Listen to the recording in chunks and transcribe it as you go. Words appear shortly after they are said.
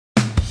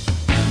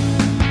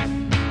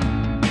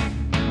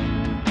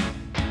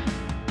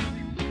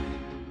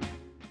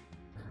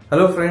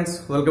Hello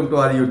friends, welcome to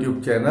our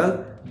YouTube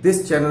channel.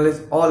 This channel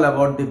is all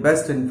about the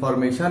best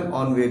information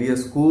on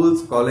various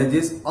schools,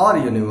 colleges or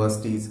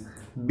universities.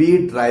 Be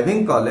it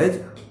driving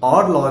college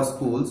or law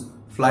schools,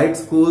 flight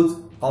schools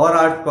or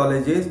art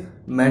colleges,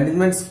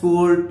 management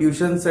school,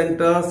 tuition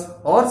centers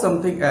or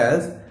something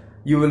else,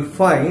 you will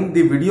find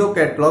the video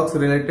catalogs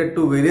related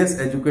to various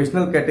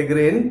educational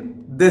category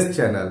in this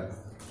channel.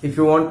 If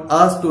you want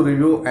us to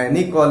review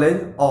any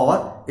college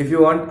or if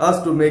you want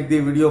us to make the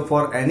video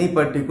for any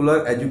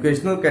particular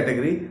educational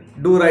category,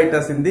 do write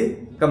us in the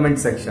comment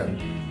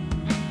section.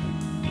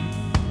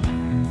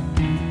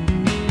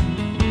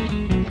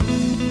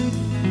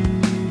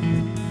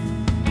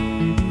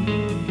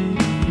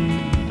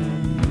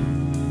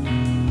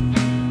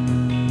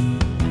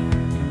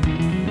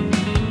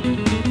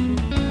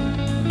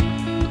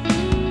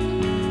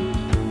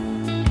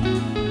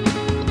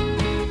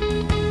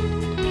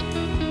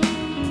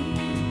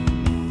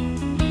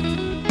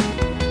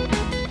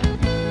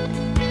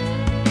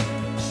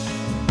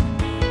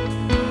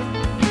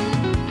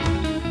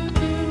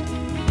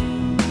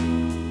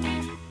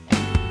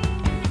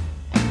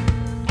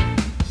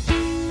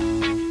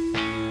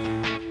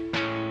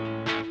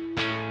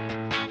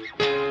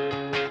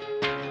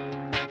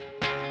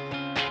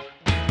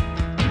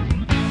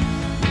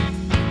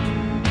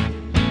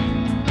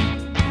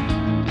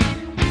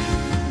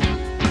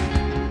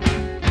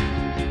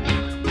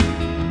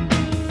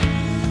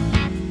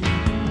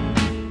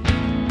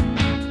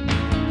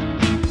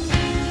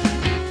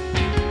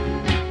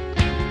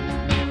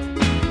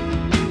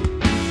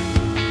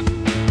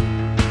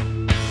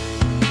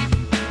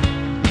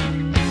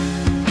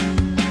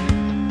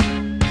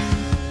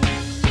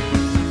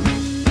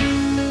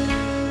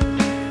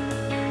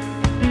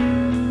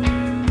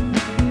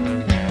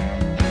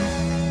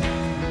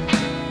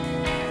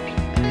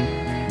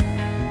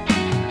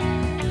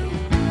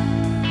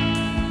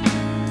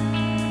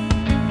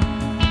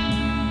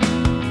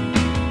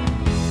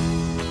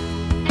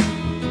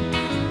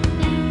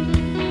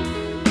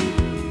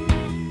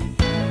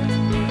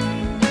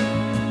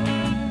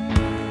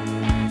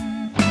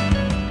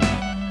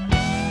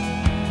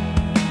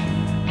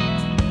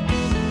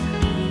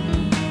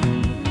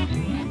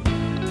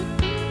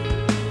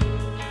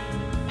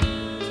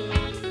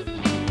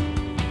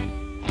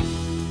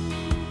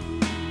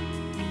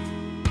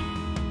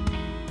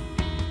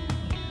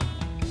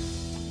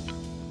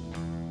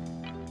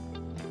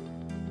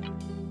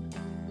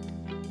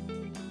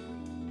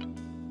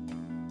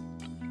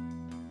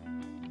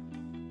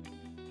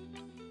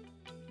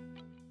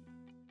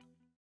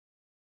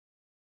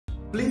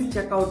 Please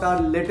check out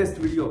our latest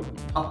video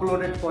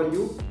uploaded for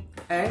you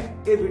and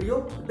a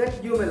video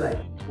that you may like.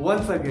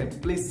 Once again,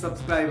 please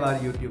subscribe our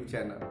YouTube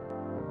channel.